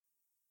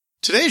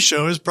Today's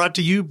show is brought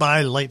to you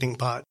by Lightning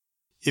Pod.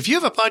 If you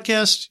have a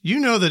podcast, you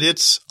know that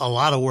it's a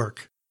lot of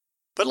work.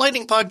 But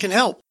Lightning Pod can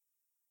help.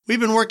 We've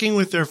been working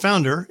with their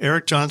founder,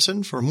 Eric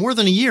Johnson, for more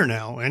than a year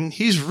now, and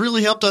he's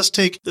really helped us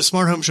take the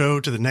Smart Home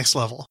Show to the next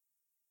level.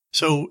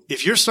 So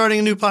if you're starting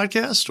a new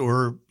podcast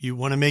or you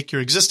want to make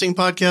your existing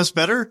podcast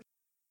better,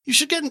 you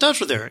should get in touch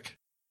with Eric.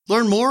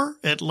 Learn more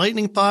at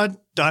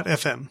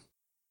lightningpod.fm.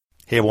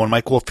 Hey everyone,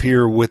 Mike Wolf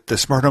here with the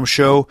Smart Home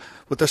Show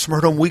with the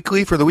Smart Home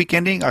Weekly for the week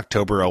ending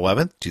October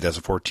 11th,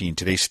 2014.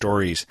 Today's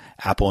stories: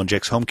 Apple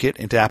injects HomeKit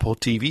into Apple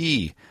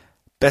TV.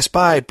 Best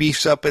Buy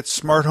beefs up its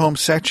smart home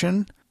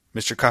section.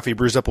 Mr. Coffee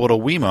brews up a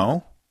little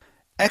WeMo.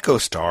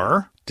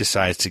 EchoStar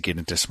decides to get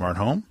into smart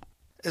home.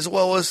 As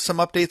well as some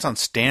updates on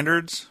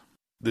standards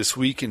this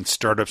week in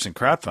startups and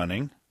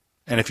crowdfunding.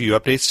 And a few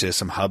updates to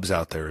some hubs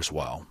out there as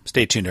well.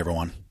 Stay tuned,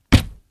 everyone.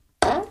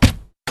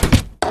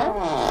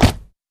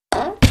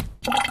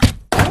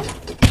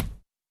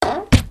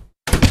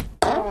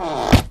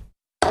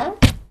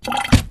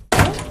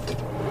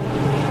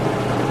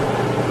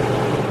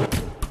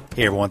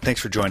 Hey everyone, thanks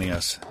for joining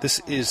us. This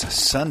is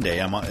Sunday.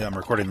 I'm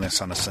recording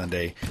this on a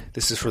Sunday.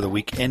 This is for the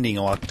week ending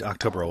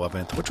October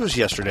 11th, which was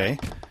yesterday.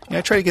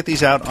 I try to get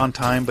these out on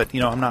time, but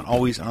I'm not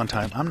always on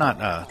time. I'm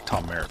not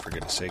Tom Merritt, for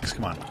goodness sakes.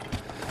 Come on.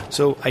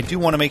 So I do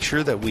want to make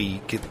sure that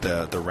we get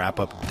the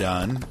wrap-up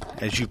done.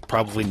 As you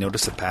probably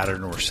noticed, the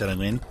pattern we're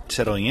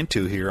settling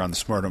into here on the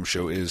Smart Home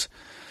Show is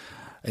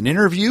an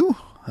interview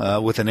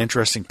with an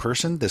interesting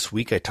person. This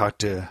week I talked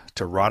to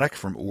Roddick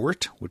from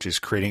Oort, which is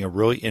creating a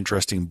really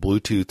interesting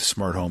Bluetooth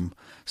smart home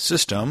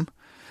system.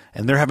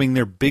 And they're having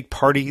their big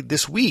party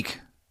this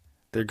week.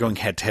 They're going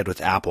head-to-head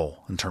with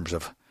Apple in terms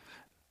of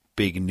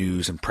big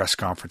news and press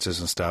conferences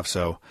and stuff.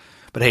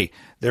 But hey,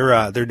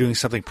 they're doing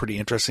something pretty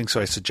interesting,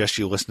 so I suggest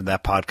you listen to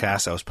that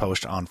podcast that was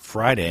published on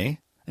Friday.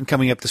 And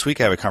coming up this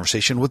week, I have a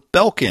conversation with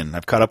Belkin.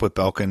 I've caught up with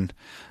Belkin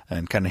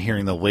and kind of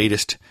hearing the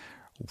latest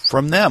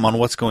from them on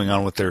what's going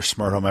on with their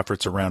smart home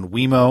efforts around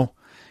WeMo,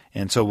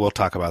 and so we'll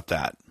talk about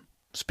that.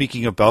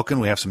 Speaking of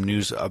Belkin, we have some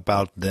news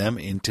about them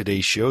in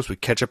today's shows. We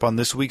catch up on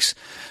this week's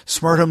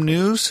smart home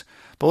news,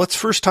 but let's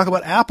first talk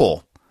about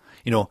Apple.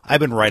 I've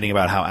been writing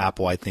about how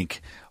Apple, I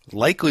think,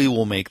 likely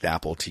will make the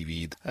Apple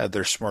TV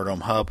their smart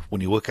home hub.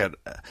 When you look at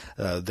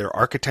their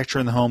architecture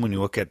in the home, when you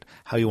look at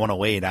how you want to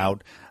lay it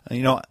out,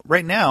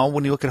 right now,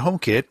 when you look at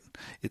HomeKit,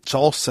 it's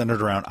all centered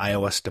around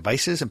iOS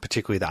devices, and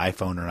particularly the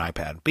iPhone and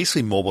iPad,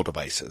 basically mobile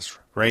devices,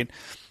 right?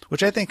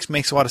 Which I think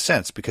makes a lot of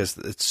sense because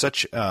it's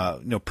such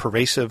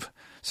pervasive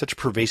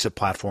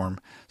platform.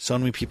 So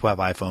many people have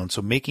iPhones,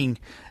 so making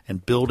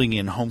and building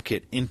in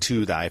HomeKit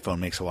into the iPhone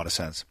makes a lot of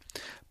sense.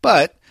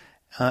 But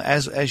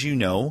as you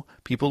know,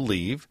 people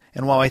leave,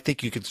 and while I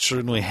think you could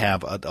certainly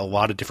have a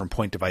lot of different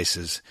point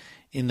devices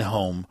in the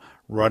home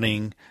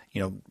running,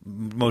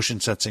 motion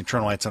sensing,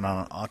 turning lights on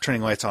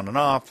and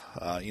off,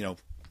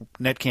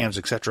 net cams,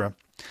 etc.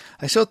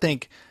 I still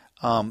think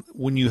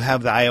when you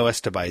have the iOS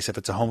device, if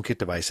it's a HomeKit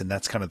device, and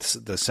that's kind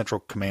of the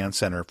central command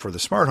center for the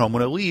smart home,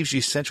 when it leaves, you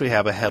essentially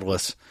have a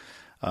headless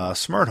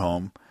smart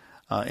home.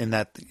 In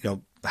that,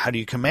 how do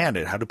you command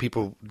it? How do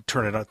people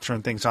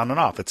turn things on and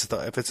off?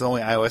 If it's the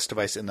only iOS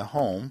device in the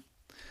home,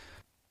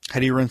 how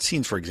do you run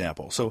scenes, for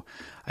example? So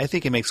I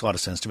think it makes a lot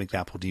of sense to make the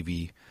Apple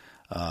TV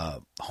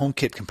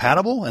HomeKit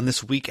compatible. And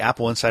this week,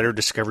 Apple Insider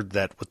discovered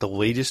that with the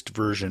latest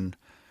version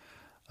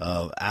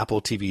of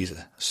Apple TV's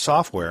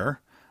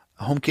software,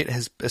 HomeKit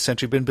has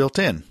essentially been built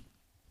in.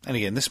 And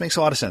again, this makes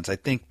a lot of sense. I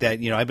think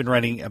that, I've been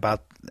writing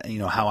about,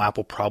 how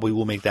Apple probably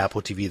will make the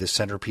Apple TV the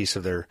centerpiece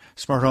of their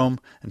smart home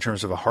in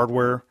terms of a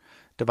hardware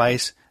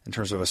device, in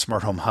terms of a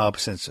smart home hub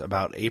since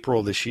about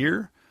April this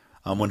year.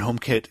 When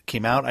HomeKit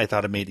came out, I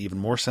thought it made even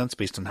more sense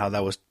based on how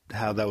that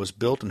was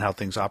built and how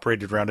things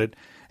operated around it.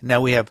 And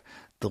now we have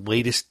the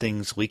latest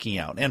things leaking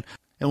out. And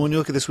when you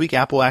look at this week,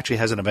 Apple actually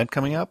has an event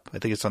coming up. I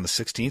think it's on the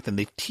 16th, and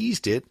they've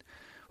teased it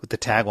with the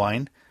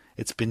tagline,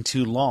 "It's been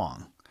too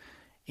long."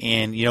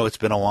 And, it's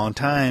been a long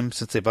time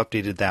since they've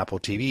updated the Apple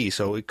TV.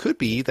 So it could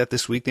be that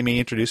this week they may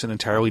introduce an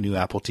entirely new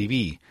Apple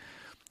TV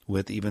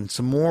with even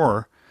some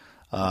more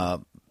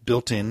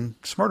built-in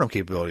smart home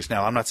capabilities.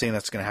 Now, I'm not saying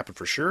that's going to happen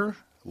for sure.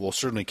 We'll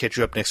certainly catch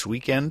you up next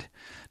week, at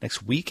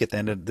the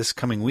end of this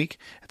coming week,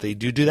 if they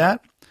do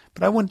that.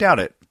 But I wouldn't doubt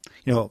it.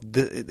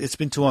 It's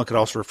been too long could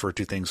also refer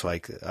to things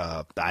like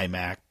the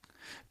iMac,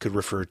 could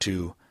refer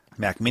to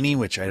Mac Mini,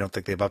 which I don't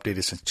think they've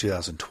updated since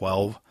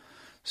 2012.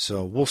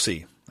 So we'll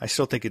see. I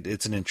still think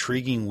it's an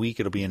intriguing week.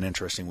 It'll be an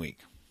interesting week.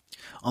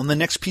 On the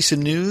next piece of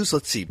news,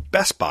 let's see.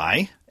 Best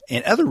Buy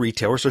and other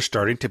retailers are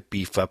starting to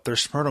beef up their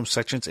smart home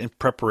sections in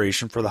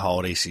preparation for the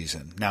holiday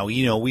season. Now,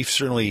 we've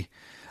certainly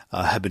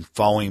have been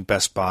following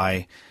Best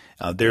Buy.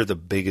 They're the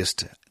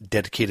biggest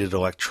dedicated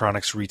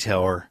electronics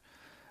retailer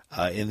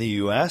in the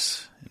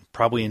U.S.,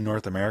 probably in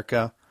North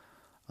America.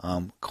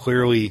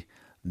 Clearly,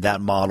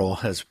 that model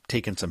has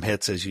taken some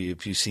hits if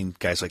you've seen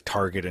guys like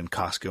Target and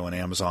Costco and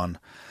Amazon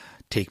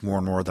take more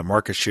and more of the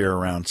market share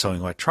around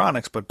selling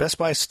electronics, but Best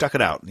Buy stuck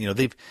it out.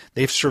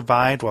 They've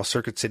survived while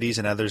Circuit Cities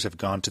and others have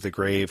gone to the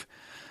grave.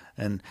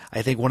 And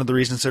I think one of the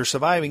reasons they're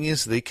surviving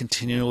is they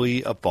continually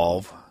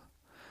evolve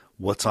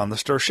what's on the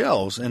store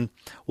shelves. And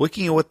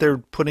looking at what they're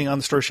putting on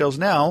the store shelves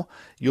now,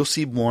 you'll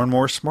see more and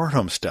more smart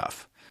home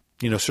stuff.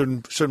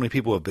 Certainly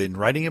people have been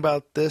writing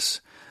about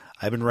this.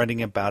 I've been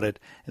writing about it.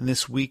 And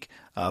this week,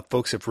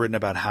 folks have written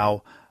about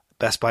how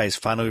Best Buy is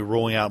finally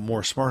rolling out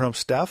more smart home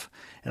stuff.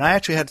 And I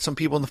actually had some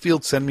people in the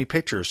field send me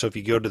pictures. So if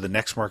you go to the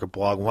Next Market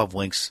blog, we'll have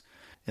links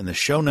in the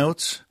show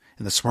notes.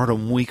 In the Smart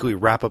Home Weekly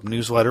Wrap-Up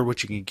newsletter,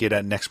 which you can get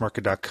at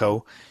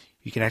nextmarket.co,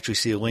 you can actually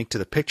see a link to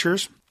the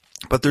pictures.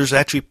 But there's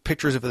actually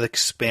pictures of the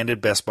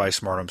expanded Best Buy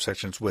Smart Home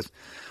sections with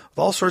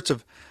all sorts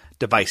of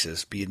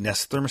devices, be it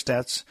Nest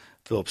thermostats,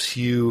 Philips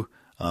Hue,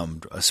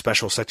 a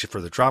special section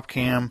for the drop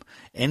cam,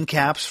 end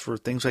caps for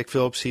things like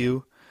Philips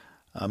Hue,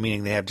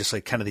 meaning they have just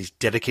like kind of these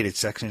dedicated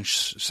sections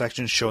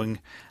showing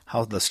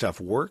how the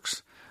stuff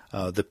works.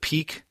 The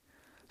Peak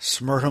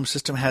Smart Home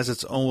system has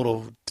its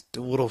own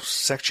little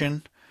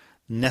section.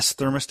 Nest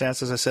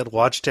thermostats, as I said,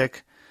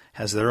 Logitech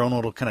has their own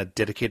little kind of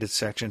dedicated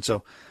section.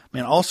 So,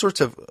 man, all sorts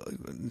of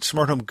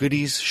smart home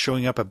goodies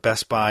showing up at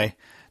Best Buy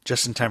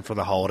just in time for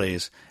the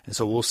holidays. And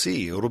so we'll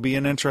see. It'll be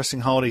an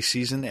interesting holiday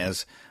season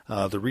as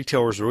the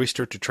retailers really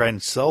start to try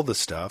and sell this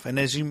stuff. And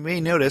as you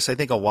may notice, I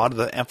think a lot of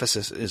the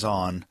emphasis is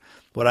on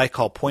what I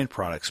call point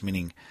products,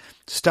 meaning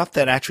stuff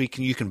that actually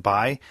you can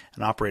buy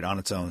and operate on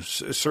its own.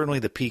 Certainly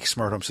the Peak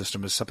Smart Home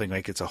system is something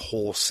like it's a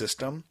whole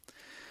system.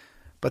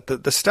 But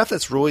the stuff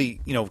that's really,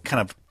 kind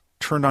of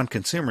turned on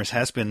consumers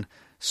has been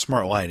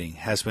smart lighting,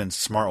 has been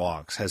smart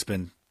locks, has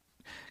been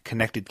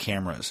connected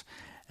cameras.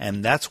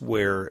 And that's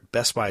where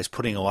Best Buy is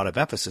putting a lot of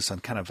emphasis on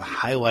kind of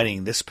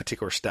highlighting this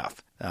particular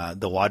stuff.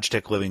 The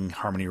Logitech Living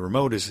Harmony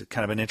remote is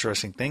kind of an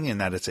interesting thing in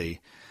that it's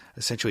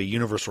essentially a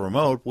universal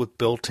remote with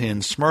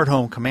built-in smart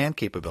home command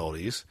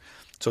capabilities.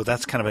 So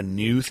that's kind of a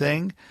new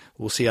thing.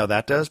 We'll see how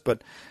that does.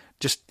 But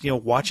just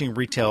watching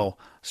retail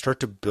start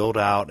to build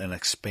out and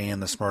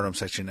expand the smart home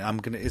section,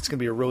 it's gonna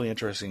be a really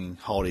interesting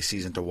holiday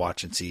season to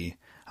watch and see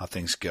how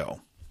things go.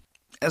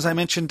 As I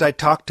mentioned, I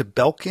talked to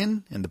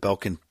Belkin, and the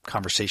Belkin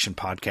Conversation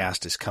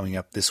podcast is coming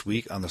up this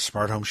week on the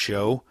Smart Home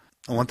Show.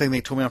 And one thing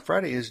they told me on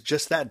Friday is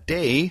just that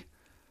day,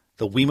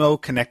 the WeMo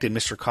connected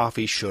Mr.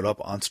 Coffee showed up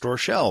on store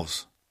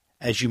shelves.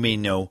 As you may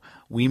know,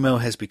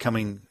 WeMo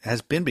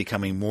has been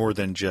becoming more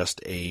than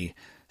just a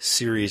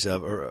series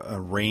of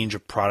a range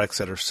of products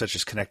that are such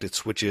as connected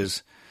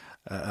switches,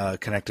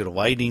 connected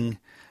lighting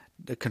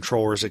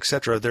controllers,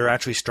 etc. They're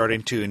actually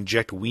starting to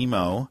inject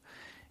WeMo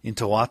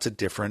into lots of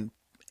different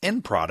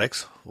end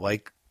products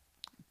like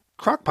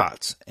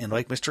crockpots and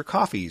like Mr.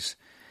 Coffees.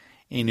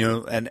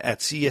 And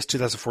at CES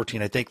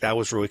 2014, I think that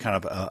was really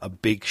kind of a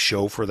big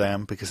show for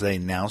them because they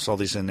announced all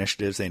these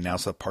initiatives. They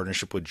announced a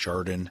partnership with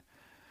Jarden,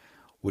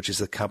 which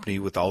is a company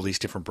with all these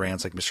different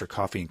brands like Mr.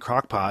 Coffee and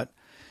Crockpot.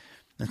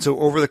 And so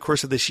over the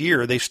course of this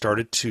year, they've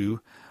started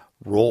to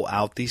roll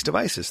out these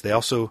devices. They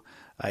also,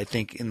 I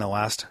think in the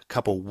last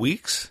couple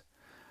weeks,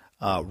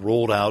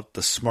 rolled out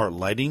the smart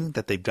lighting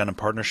that they've done in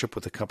partnership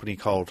with a company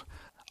called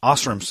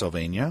Osram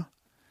Sylvania.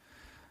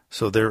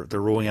 So they're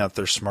rolling out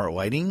their smart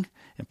lighting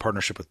in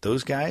partnership with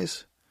those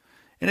guys.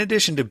 In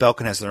addition to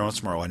Belkin has their own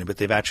smart lighting, but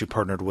they've actually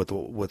partnered with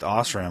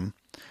Osram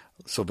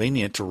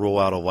Sylvania to roll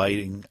out a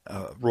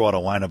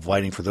line of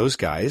lighting for those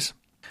guys.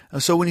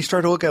 And so when you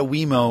start to look at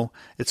WeMo,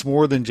 it's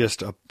more than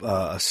just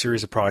a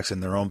series of products in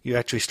their own. You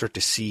actually start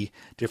to see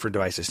different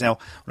devices. Now,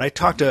 when I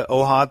talked to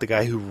Ohad, the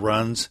guy who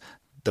runs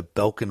the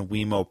Belkin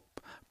WeMo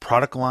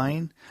product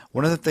line,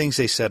 one of the things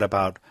they said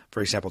about,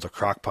 for example, the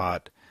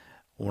Crockpot,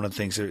 one of the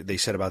things they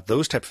said about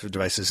those types of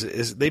devices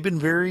is they've been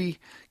very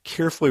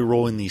carefully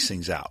rolling these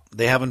things out.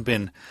 They haven't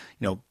been,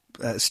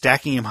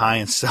 stacking them high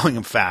and selling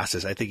them fast,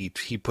 as I think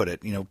he put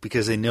it,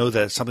 because they know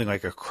that something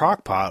like a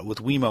Crockpot with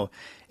WeMo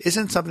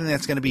isn't something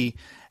that's going to be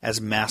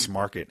as mass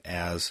market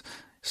as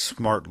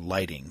smart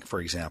lighting, for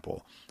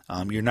example.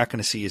 You're not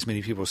going to see as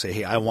many people say,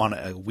 hey, I want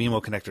a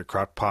WeMo connected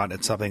Crockpot.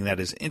 It's something that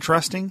is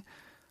interesting,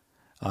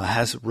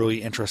 has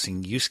really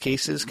interesting use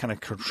cases, kind of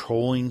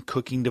controlling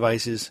cooking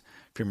devices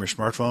from your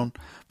smartphone.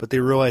 But they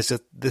realize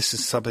that this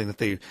is something that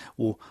they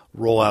will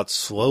roll out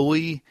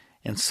slowly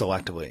and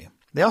selectively.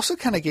 They also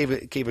kind of gave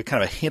it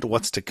kind of a hint of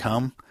what's to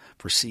come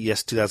for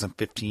CES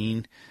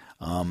 2015,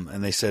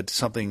 and they said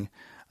something.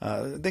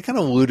 They kind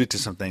of alluded to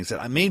some things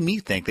that made me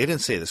think. They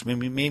didn't say this. Made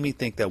me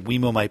think that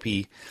WeMo might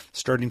be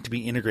starting to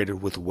be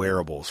integrated with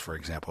wearables, for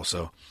example.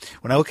 So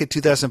when I look at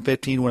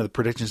 2015, one of the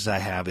predictions I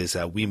have is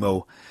that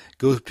WeMo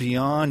goes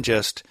beyond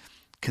just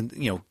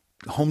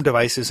home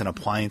devices and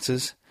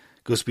appliances,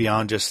 goes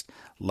beyond just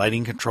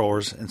lighting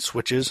controllers and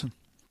switches,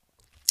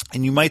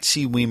 and you might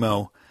see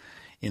WeMo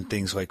in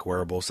things like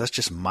wearables. That's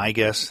just my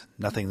guess.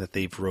 Nothing that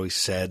they've really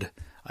said.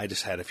 I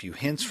just had a few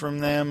hints from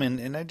them,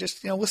 and I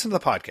just, listen to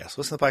the podcast.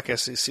 Listen to the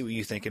podcast, see what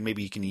you think, and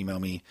maybe you can email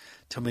me.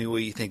 Tell me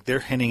what you think they're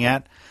hinting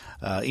at.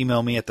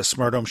 Email me at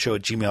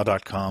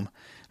thesmarthomeshow@gmail.com, and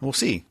we'll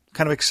see.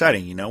 Kind of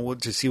exciting,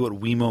 to see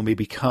what WeMo may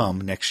become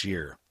next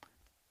year.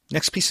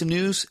 Next piece of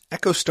news,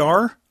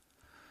 EchoStar.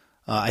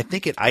 I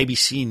think at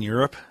IBC in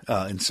Europe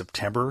in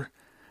September,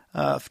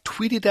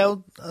 tweeted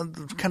out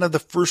kind of the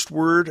first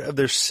word of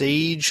their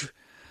the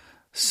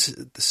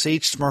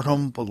Sage smart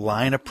home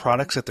line of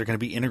products that they're going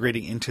to be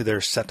integrating into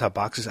their set-top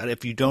boxes.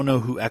 If you don't know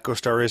who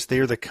EchoStar is,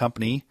 they're the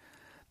company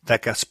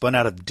that got spun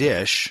out of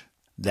Dish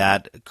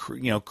that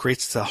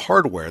creates the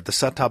hardware, the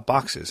set-top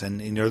boxes, and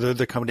they're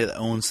the company that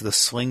owns the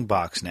Sling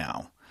box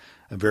now,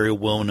 a very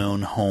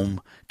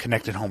well-known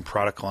connected home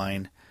product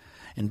line.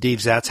 And Dave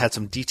Zatz had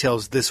some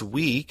details this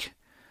week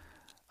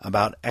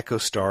about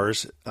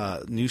EchoStar's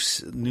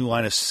new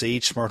line of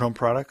Sage smart home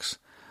products,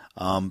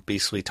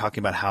 basically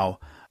talking about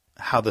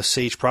how the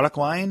Sage product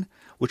line,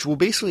 which will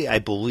basically, I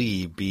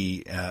believe,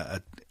 be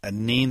a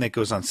name that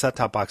goes on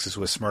set-top boxes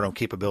with smart home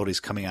capabilities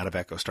coming out of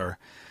EchoStar.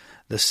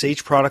 The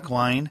Sage product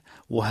line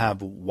will have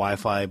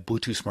Wi-Fi,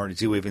 Bluetooth Smart,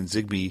 Z-Wave, and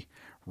Zigbee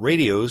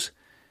radios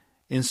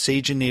in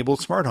Sage-enabled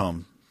smart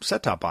home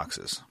set-top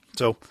boxes.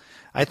 So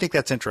I think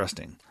that's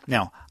interesting.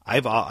 Now,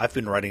 I've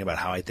been writing about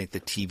how I think the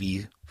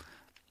TV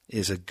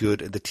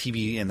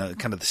and the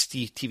kind of the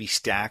TV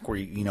stack where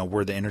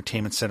where the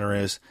entertainment center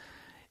is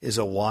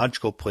a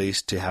logical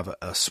place to have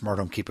a smart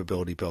home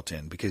capability built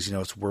in, because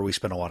it's where we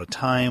spend a lot of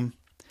time.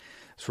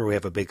 It's where we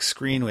have a big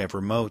screen, we have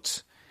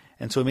remotes.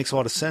 And so it makes a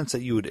lot of sense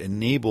that you would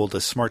enable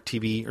the smart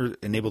TV or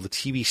enable the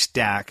TV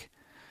stack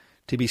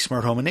to be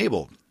smart home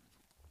enabled.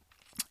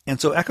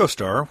 And so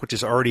EchoStar, which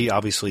has already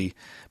obviously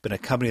been a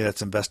company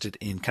that's invested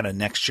in kind of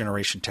next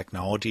generation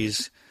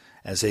technologies,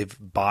 as they've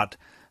bought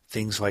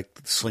things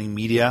like Sling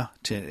Media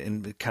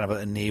to kind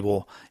of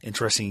enable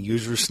interesting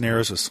user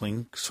scenarios with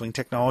Sling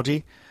technology,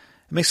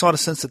 it makes a lot of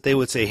sense that they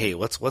would say, hey,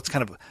 let's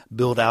kind of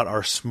build out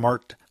our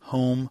smart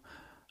home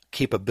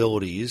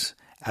capabilities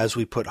as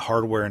we put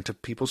hardware into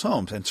people's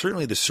homes. And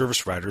certainly the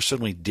service providers,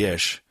 certainly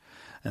Dish,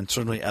 and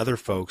certainly other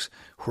folks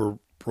who are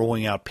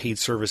rolling out paid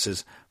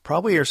services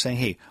probably are saying,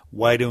 hey,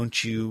 why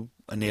don't you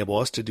enable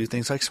us to do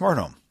things like smart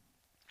home?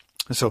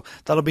 And so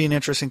that'll be an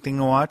interesting thing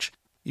to watch.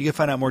 You can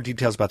find out more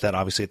details about that,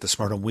 obviously, at the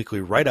Smart Home Weekly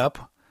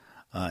write-up,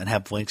 and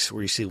have links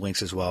where you see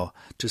links as well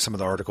to some of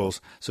the articles.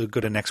 So go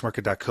to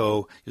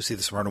nextmarket.co. You'll see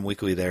the Smart Home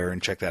Weekly there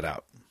and check that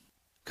out.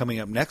 Coming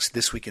up next,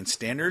 This Week in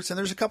Standards, and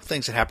there's a couple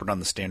things that happened on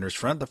the standards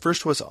front. The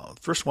first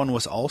one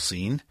was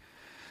Allseen,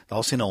 the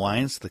Allseen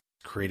Alliance,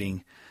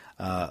 creating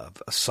a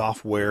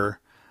software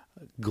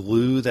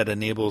glue that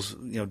enables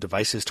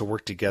devices to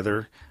work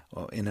together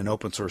in an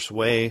open source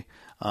way.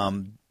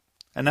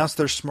 Announced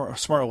their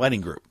smart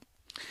lighting group,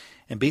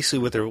 and basically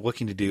what they're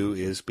looking to do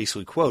is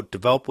basically quote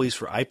develop ways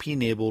for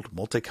IP-enabled,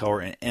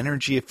 multicolor, and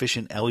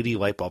energy-efficient LED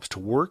light bulbs to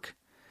work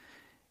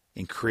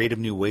in creative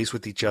new ways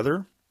with each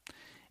other.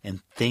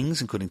 And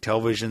things including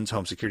televisions,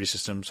 home security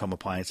systems, home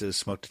appliances,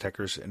 smoke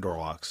detectors, and door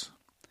locks.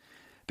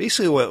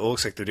 Basically what it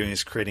looks like they're doing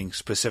is creating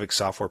specific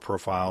software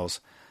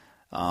profiles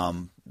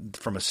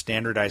from a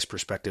standardized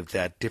perspective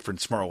that different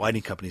smart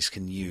lighting companies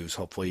can use,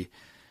 hopefully,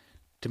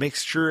 to make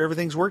sure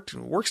everything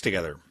works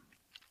together.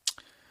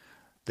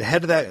 The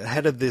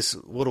head of this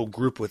little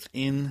group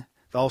within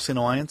the Allseen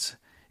Alliance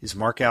is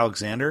Mark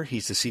Alexander.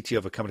 He's the CTO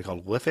of a company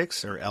called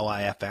Lifx, or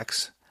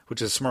LIFX,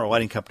 which is a smart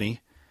lighting company.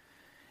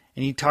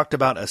 And he talked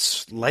about a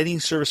lighting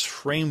service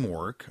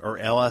framework, or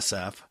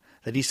LSF,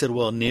 that he said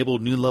will enable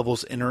new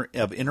levels of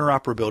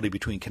interoperability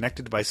between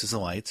connected devices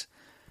and lights,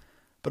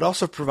 but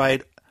also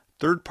provide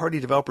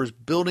third-party developers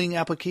building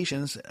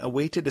applications a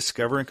way to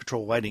discover and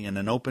control lighting in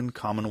an open,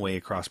 common way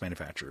across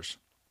manufacturers.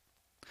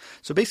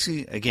 So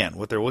basically, again,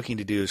 what they're looking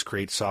to do is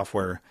create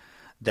software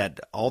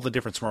that all the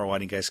different smart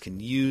lighting guys can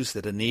use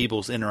that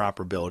enables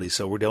interoperability,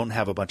 so we don't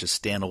have a bunch of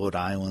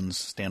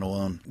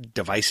standalone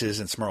devices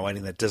and smart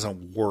lighting that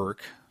doesn't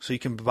work. So you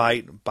can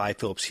buy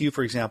Philips Hue,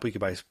 for example. You can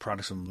buy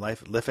products from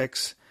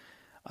Lifx.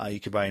 You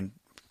can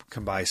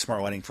buy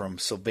smart lighting from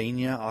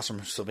Sylvania,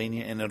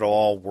 and it'll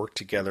all work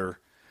together.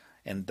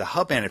 And the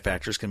hub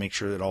manufacturers can make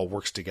sure that it all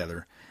works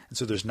together. And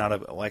so there's not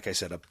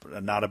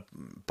a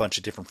bunch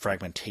of different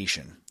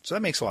fragmentation. So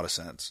that makes a lot of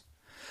sense.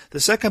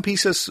 The second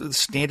piece of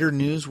standard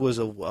news was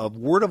a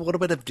word of a little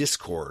bit of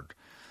discord.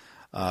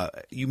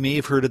 You may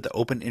have heard of the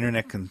Open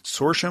Internet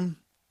Consortium,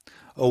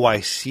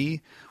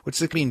 OIC,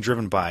 which is being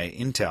driven by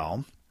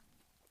Intel,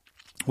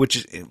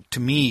 which to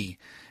me,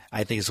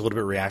 I think is a little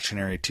bit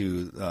reactionary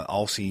to the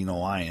Allseen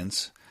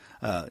Alliance.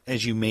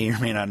 As you may or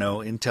may not know,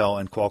 Intel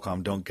and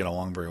Qualcomm don't get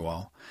along very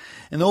well.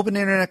 And the Open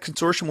Internet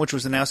Consortium, which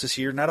was announced this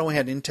year, not only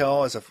had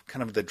Intel as a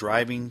kind of the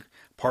driving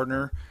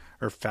partner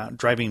or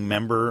driving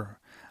member,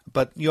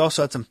 but you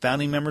also had some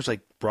founding members like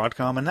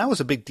Broadcom, and that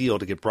was a big deal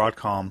to get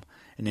Broadcom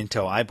and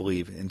Intel, I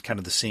believe, in kind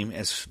of the same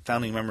as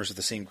founding members of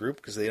the same group,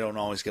 because they don't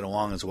always get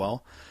along as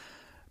well.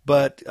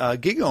 But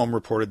GigaOM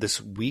reported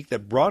this week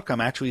that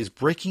Broadcom actually is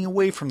breaking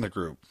away from the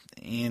group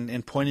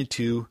and pointed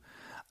to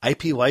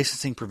IP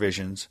licensing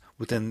provisions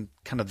within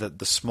kind of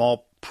the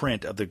small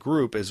print of the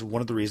group as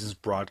one of the reasons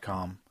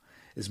Broadcom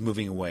is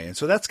moving away. And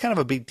so that's kind of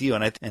a big deal,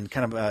 and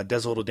kind of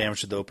does a little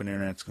damage to the Open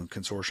Internet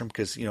Consortium,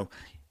 because,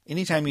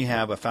 anytime you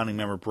have a founding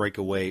member break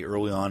away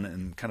early on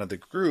in kind of the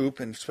group,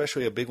 and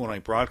especially a big one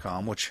like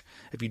Broadcom, which,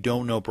 if you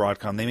don't know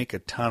Broadcom, they make a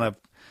ton of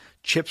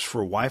chips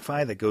for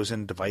Wi-Fi that goes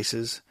in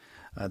devices.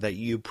 that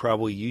you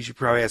probably use. You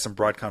probably have some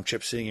Broadcom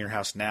chips sitting in your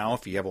house now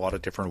if you have a lot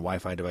of different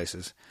Wi-Fi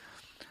devices.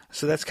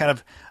 So that's kind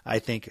of, I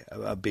think,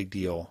 a big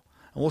deal.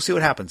 And we'll see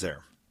what happens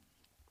there.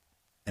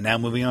 And now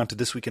moving on to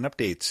This Week in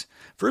Updates.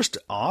 First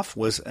off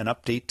was an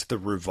update to the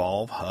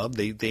Revolve Hub.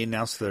 They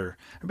announced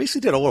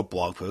basically did a little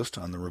blog post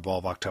on the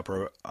Revolve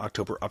October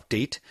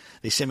update.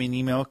 They sent me an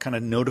email kind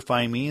of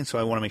notifying me, and so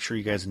I want to make sure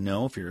you guys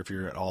know if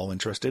you're at all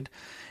interested.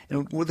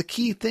 And the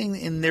key thing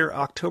in their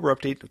October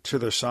update to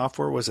their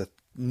software was a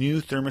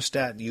new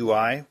thermostat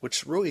UI,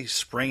 which really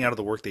sprang out of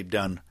the work they've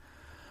done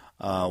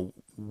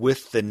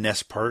with the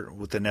Nest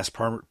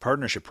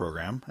partnership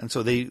program. And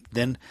so they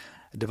then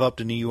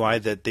developed a new UI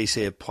that they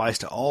say applies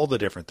to all the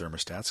different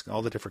thermostats,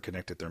 all the different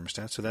connected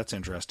thermostats. So that's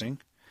interesting.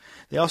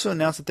 They also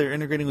announced that they're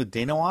integrating with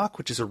DynaLock,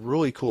 which is a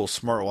really cool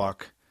smart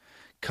lock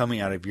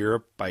coming out of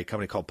Europe by a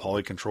company called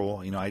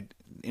Polycontrol. I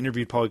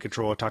interviewed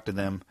Polycontrol. I talked to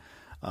them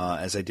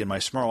as I did my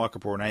smart lock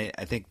report, and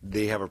I think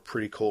they have a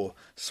pretty cool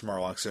smart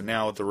lock. So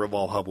now the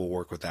Revolve Hub will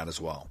work with that as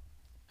well.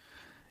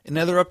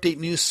 Another update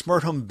news,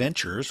 Smart Home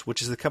Ventures,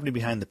 which is the company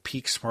behind the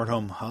Peak Smart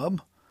Home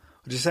Hub,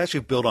 which is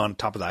actually built on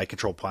top of the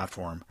iControl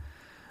platform.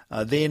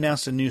 They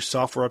announced a new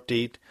software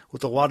update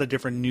with a lot of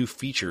different new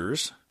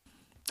features.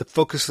 The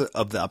focus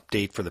of the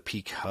update for the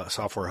Peak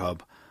Software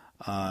Hub,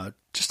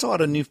 just a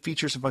lot of new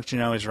features and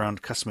functionalities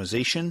around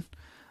customization,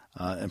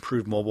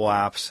 improved mobile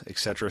apps,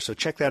 etc. So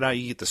check that out.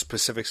 You get the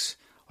specifics,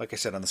 like I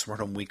said, on the Smart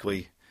Home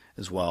Weekly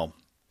as well.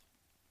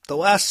 The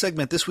last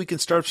segment, This Week in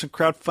Startups and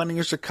Crowdfunding.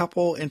 There's a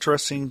couple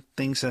interesting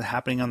things that are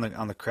happening on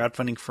the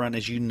crowdfunding front.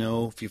 As you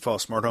know, if you follow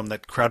Smart Home,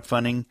 that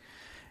crowdfunding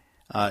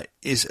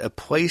is a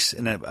place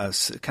and a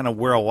kind of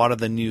where a lot of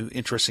the new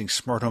interesting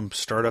smart home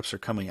startups are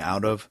coming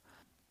out of.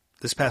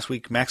 This past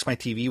week,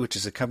 MaxMyTV, which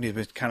is a company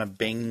that's been kind of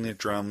banging the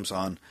drums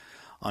on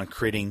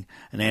creating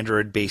an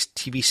Android-based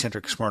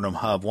TV-centric smart home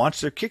hub,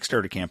 launched their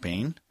Kickstarter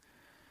campaign. And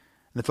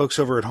the folks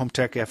over at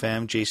HomeTech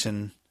FM,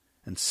 Jason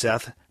and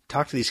Seth,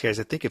 talked to these guys,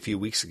 I think, a few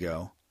weeks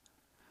ago.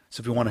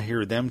 So if you want to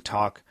hear them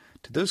talk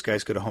to those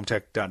guys, go to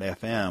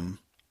hometech.fm.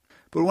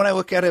 But when I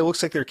look at it, it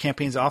looks like their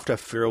campaign's off to a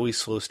fairly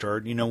slow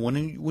start.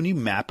 When you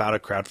map out a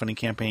crowdfunding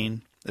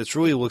campaign, it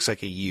really looks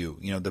like a U.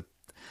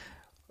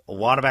 A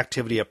lot of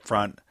activity up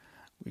front.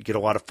 You get a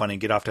lot of funding,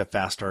 get off to a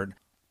fast start.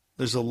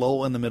 There's a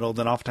lull in the middle,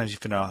 then oftentimes you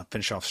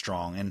finish off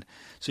strong. And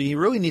so you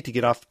really need to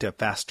get off to a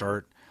fast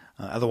start.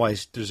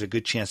 Otherwise, there's a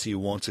good chance that you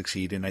won't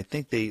succeed. And I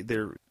think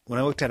they're when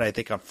I looked at it, I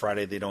think on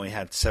Friday they'd only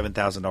had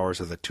 $7,000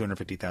 of the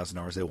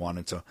 $250,000 they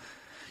wanted. So,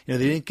 they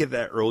didn't get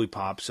that early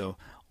pop. So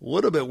a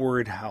little bit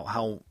worried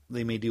how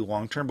they may do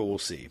long term, but we'll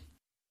see.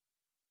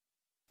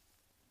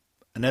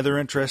 Another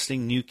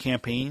interesting new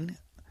campaign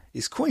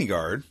is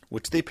CoinGuard,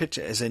 which they pitch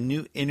as a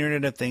new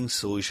Internet of Things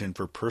solution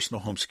for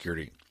personal home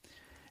security.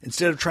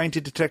 Instead of trying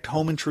to detect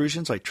home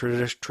intrusions like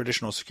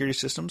traditional security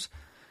systems,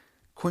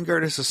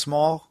 CoinGuard is a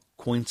small,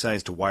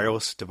 coin-sized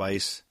wireless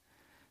device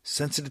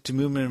sensitive to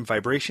movement and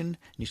vibration, and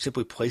you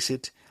simply place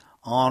it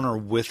on or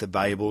with the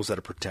valuables that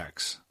it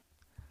protects.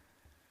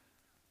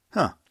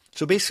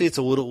 So basically it's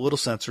a little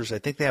sensors. I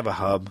think they have a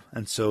hub,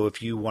 and so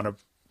if you want to,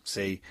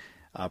 say,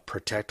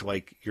 protect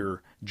like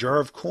your jar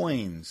of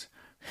coins,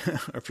 or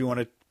if you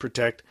want to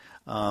protect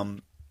a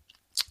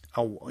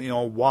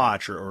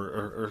watch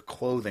or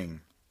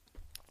clothing,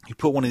 you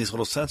put one of these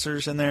little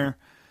sensors in there,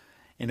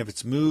 and if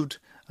it's moved,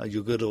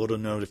 you'll get a little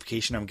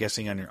notification, I'm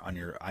guessing, on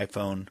your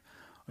iPhone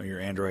or your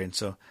Android. And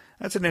so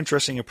that's an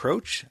interesting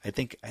approach. I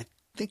think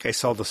I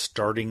saw the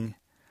starting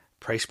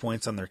price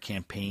points on their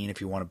campaign.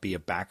 If you want to be a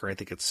backer, I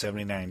think it's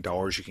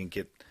 $79. You can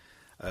get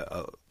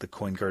the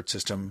CoinGuard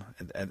system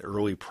at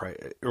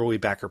early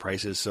backer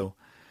prices. So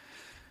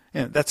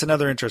that's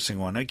another interesting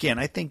one. Again,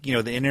 I think the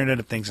Internet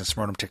of Things and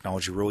smart home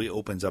technology really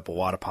opens up a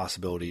lot of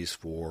possibilities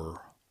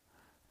for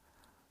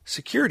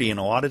security in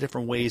a lot of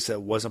different ways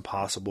that wasn't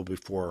possible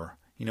before.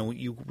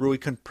 You really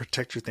couldn't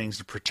protect your things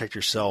and protect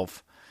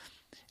yourself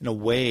in a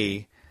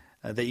way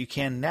that you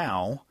can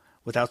now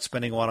without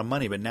spending a lot of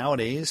money. But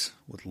nowadays,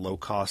 with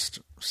low-cost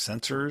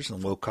sensors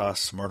and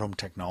low-cost smart home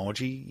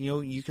technology,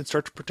 you can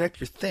start to protect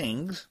your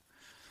things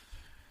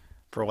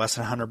for less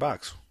than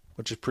 $100,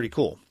 which is pretty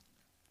cool.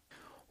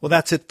 Well,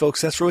 that's it,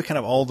 folks. That's really kind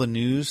of all the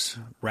news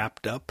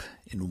wrapped up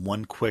in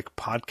one quick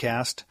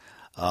podcast.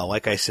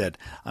 Like I said,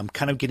 I'm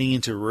kind of getting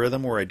into a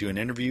rhythm where I do an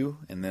interview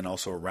and then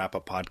also a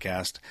wrap-up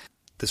podcast.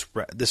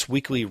 This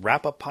weekly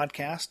wrap-up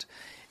podcast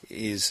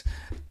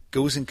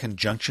goes in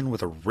conjunction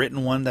with a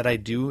written one that I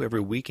do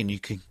every week, and you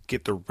can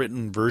get the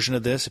written version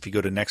of this if you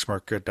go to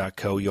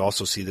nextmarket.co. You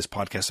also see this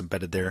podcast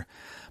embedded there.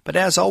 But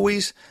as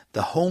always,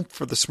 the home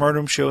for the Smart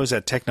Home Show is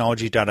at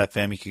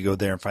technology.fm. You can go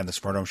there and find the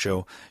Smart Home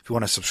Show. If you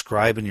want to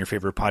subscribe in your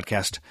favorite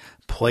podcast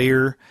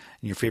player,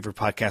 in your favorite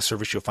podcast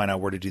service, you'll find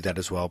out where to do that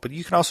as well. But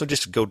you can also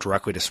just go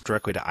directly to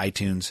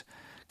iTunes,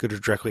 go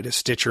directly to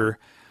Stitcher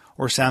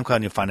or SoundCloud,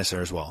 and you'll find us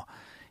there as well.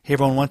 Hey,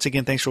 everyone, once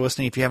again, thanks for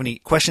listening. If you have any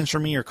questions for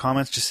me or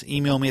comments, just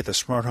email me at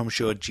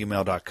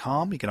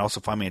thesmarthomeshow@gmail.com. You can also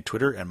find me on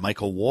Twitter at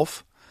Michael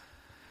Wolf.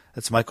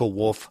 That's Michael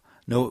Wolf.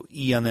 No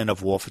E on the end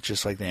of Wolf. It's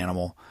just like the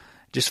animal.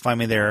 Just find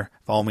me there.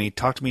 Follow me.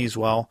 Talk to me as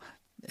well.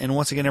 And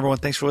once again, everyone,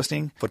 thanks for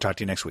listening. We'll talk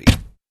to you next week.